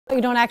You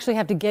don't actually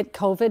have to get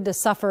COVID to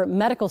suffer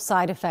medical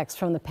side effects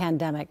from the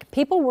pandemic.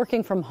 People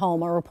working from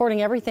home are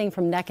reporting everything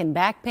from neck and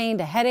back pain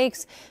to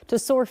headaches to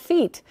sore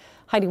feet.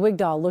 Heidi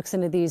Wigdahl looks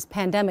into these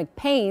pandemic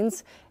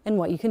pains and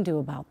what you can do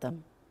about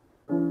them.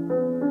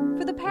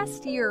 For the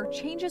past year,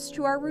 changes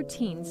to our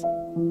routines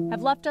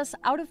have left us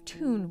out of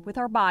tune with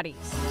our bodies.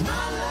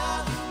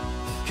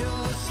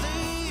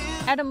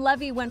 Adam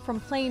Levy went from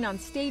playing on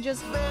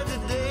stages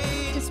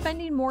to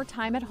spending more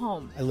time at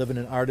home. I live in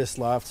an artist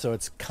loft, so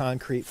it's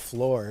concrete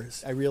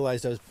floors. I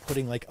realized I was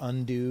putting like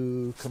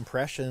undue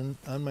compression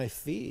on my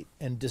feet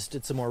and just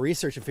did some more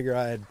research and figured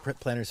out I had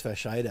plantar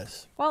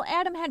fasciitis. While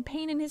Adam had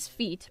pain in his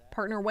feet,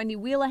 partner Wendy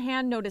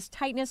Wheelahan noticed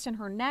tightness in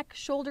her neck,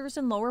 shoulders,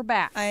 and lower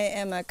back. I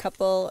am a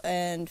couple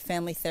and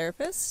family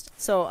therapist,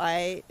 so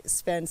I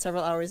spend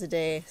several hours a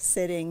day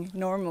sitting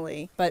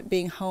normally, but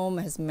being home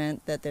has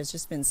meant that there's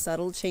just been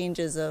subtle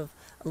changes of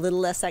a little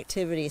less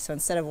activity. So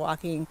instead of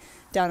walking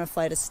down a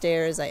flight of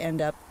stairs, I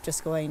end up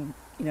just going,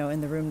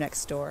 in the room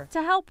next door.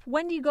 To help,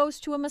 Wendy goes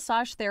to a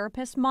massage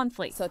therapist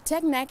monthly. So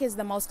tech neck is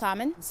the most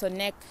common. So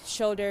neck,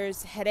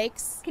 shoulders,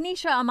 headaches.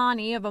 Kanisha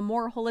Amani of A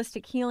More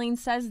Holistic Healing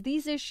says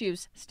these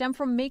issues stem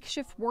from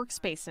makeshift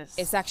workspaces.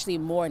 It's actually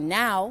more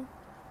now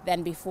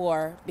than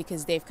before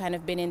because they've kind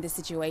of been in this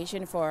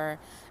situation for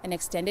an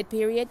extended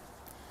period.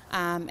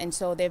 And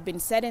so they've been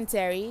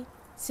sedentary,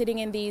 sitting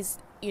in these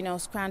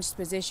scrunched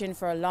position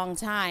for a long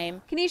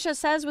time. Kanisha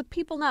says with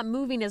people not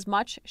moving as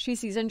much, she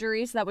sees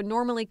injuries that would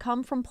normally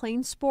come from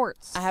playing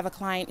sports. I have a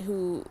client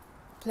who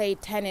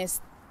played tennis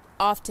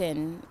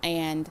often,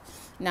 and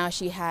now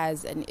she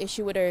has an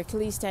issue with her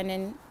Achilles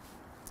tendon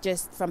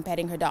just from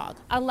petting her dog.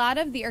 A lot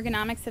of the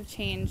ergonomics have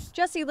changed.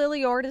 Jessie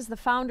Lilliord is the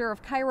founder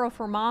of Chiro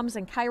for Moms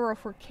and Chiro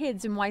for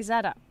Kids in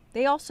Wayzata.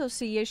 They also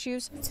see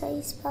issues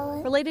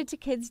related to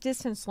kids'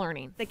 distance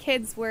learning. The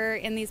kids were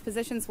in these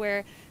positions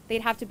where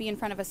they'd have to be in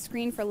front of a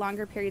screen for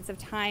longer periods of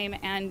time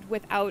and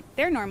without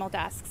their normal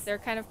desks. They're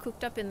kind of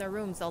cooped up in their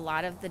rooms a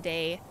lot of the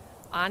day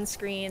on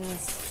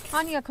screens.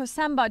 Hania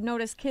Kosemba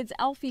noticed kids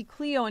Elfie,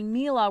 Cleo, and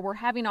Mila were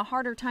having a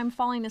harder time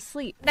falling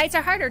asleep. Nights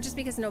are harder just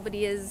because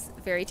nobody is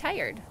very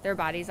tired. Their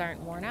bodies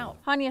aren't worn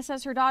out. Hania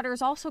says her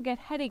daughters also get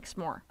headaches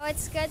more.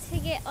 It's good to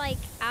get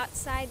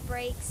outside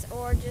breaks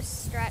or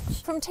just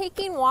stretch. From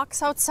taking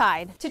walks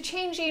outside to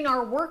changing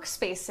our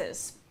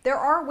workspaces, there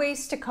are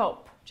ways to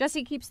cope.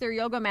 Jessie keeps their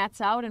yoga mats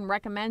out and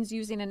recommends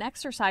using an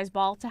exercise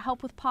ball to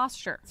help with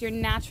posture. You're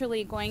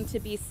naturally going to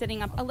be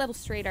sitting up a little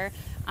straighter.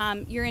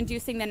 You're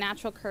inducing the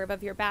natural curve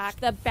of your back.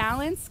 The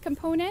balance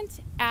component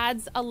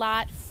adds a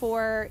lot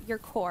for your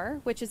core,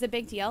 which is a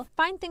big deal.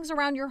 Find things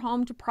around your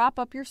home to prop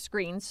up your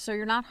screens so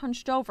you're not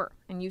hunched over,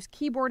 and use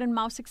keyboard and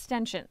mouse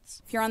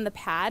extensions. If you're on the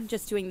pad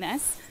just doing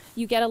this,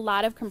 you get a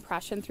lot of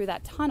compression through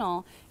that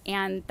tunnel,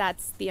 and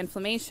that's the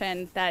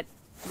inflammation that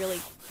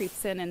really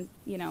creeps in, and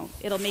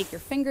it'll make your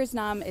fingers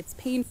numb. It's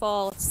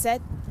painful.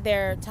 Set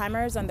their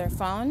timers on their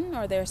phone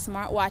or their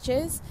smart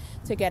watches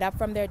to get up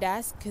from their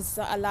desk, because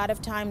a lot of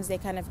times they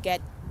kind of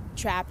get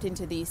trapped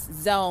into this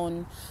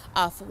zone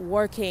of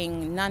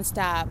working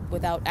nonstop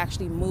without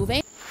actually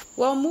moving.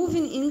 While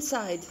moving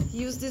inside,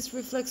 use these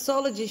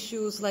reflexology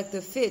shoes like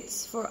the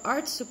Fitz for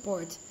arch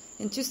support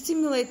and to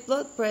stimulate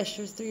blood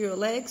pressure through your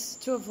legs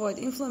to avoid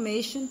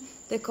inflammation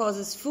that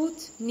causes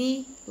foot,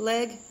 knee,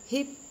 leg,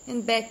 hip,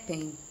 and back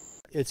pain.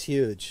 It's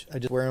huge. I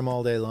just wear them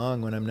all day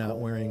long when I'm not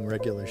wearing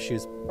regular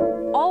shoes.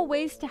 All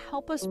ways to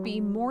help us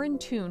be more in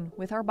tune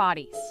with our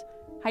bodies.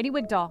 Heidi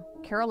Wigdahl,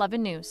 KARE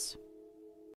 11 News.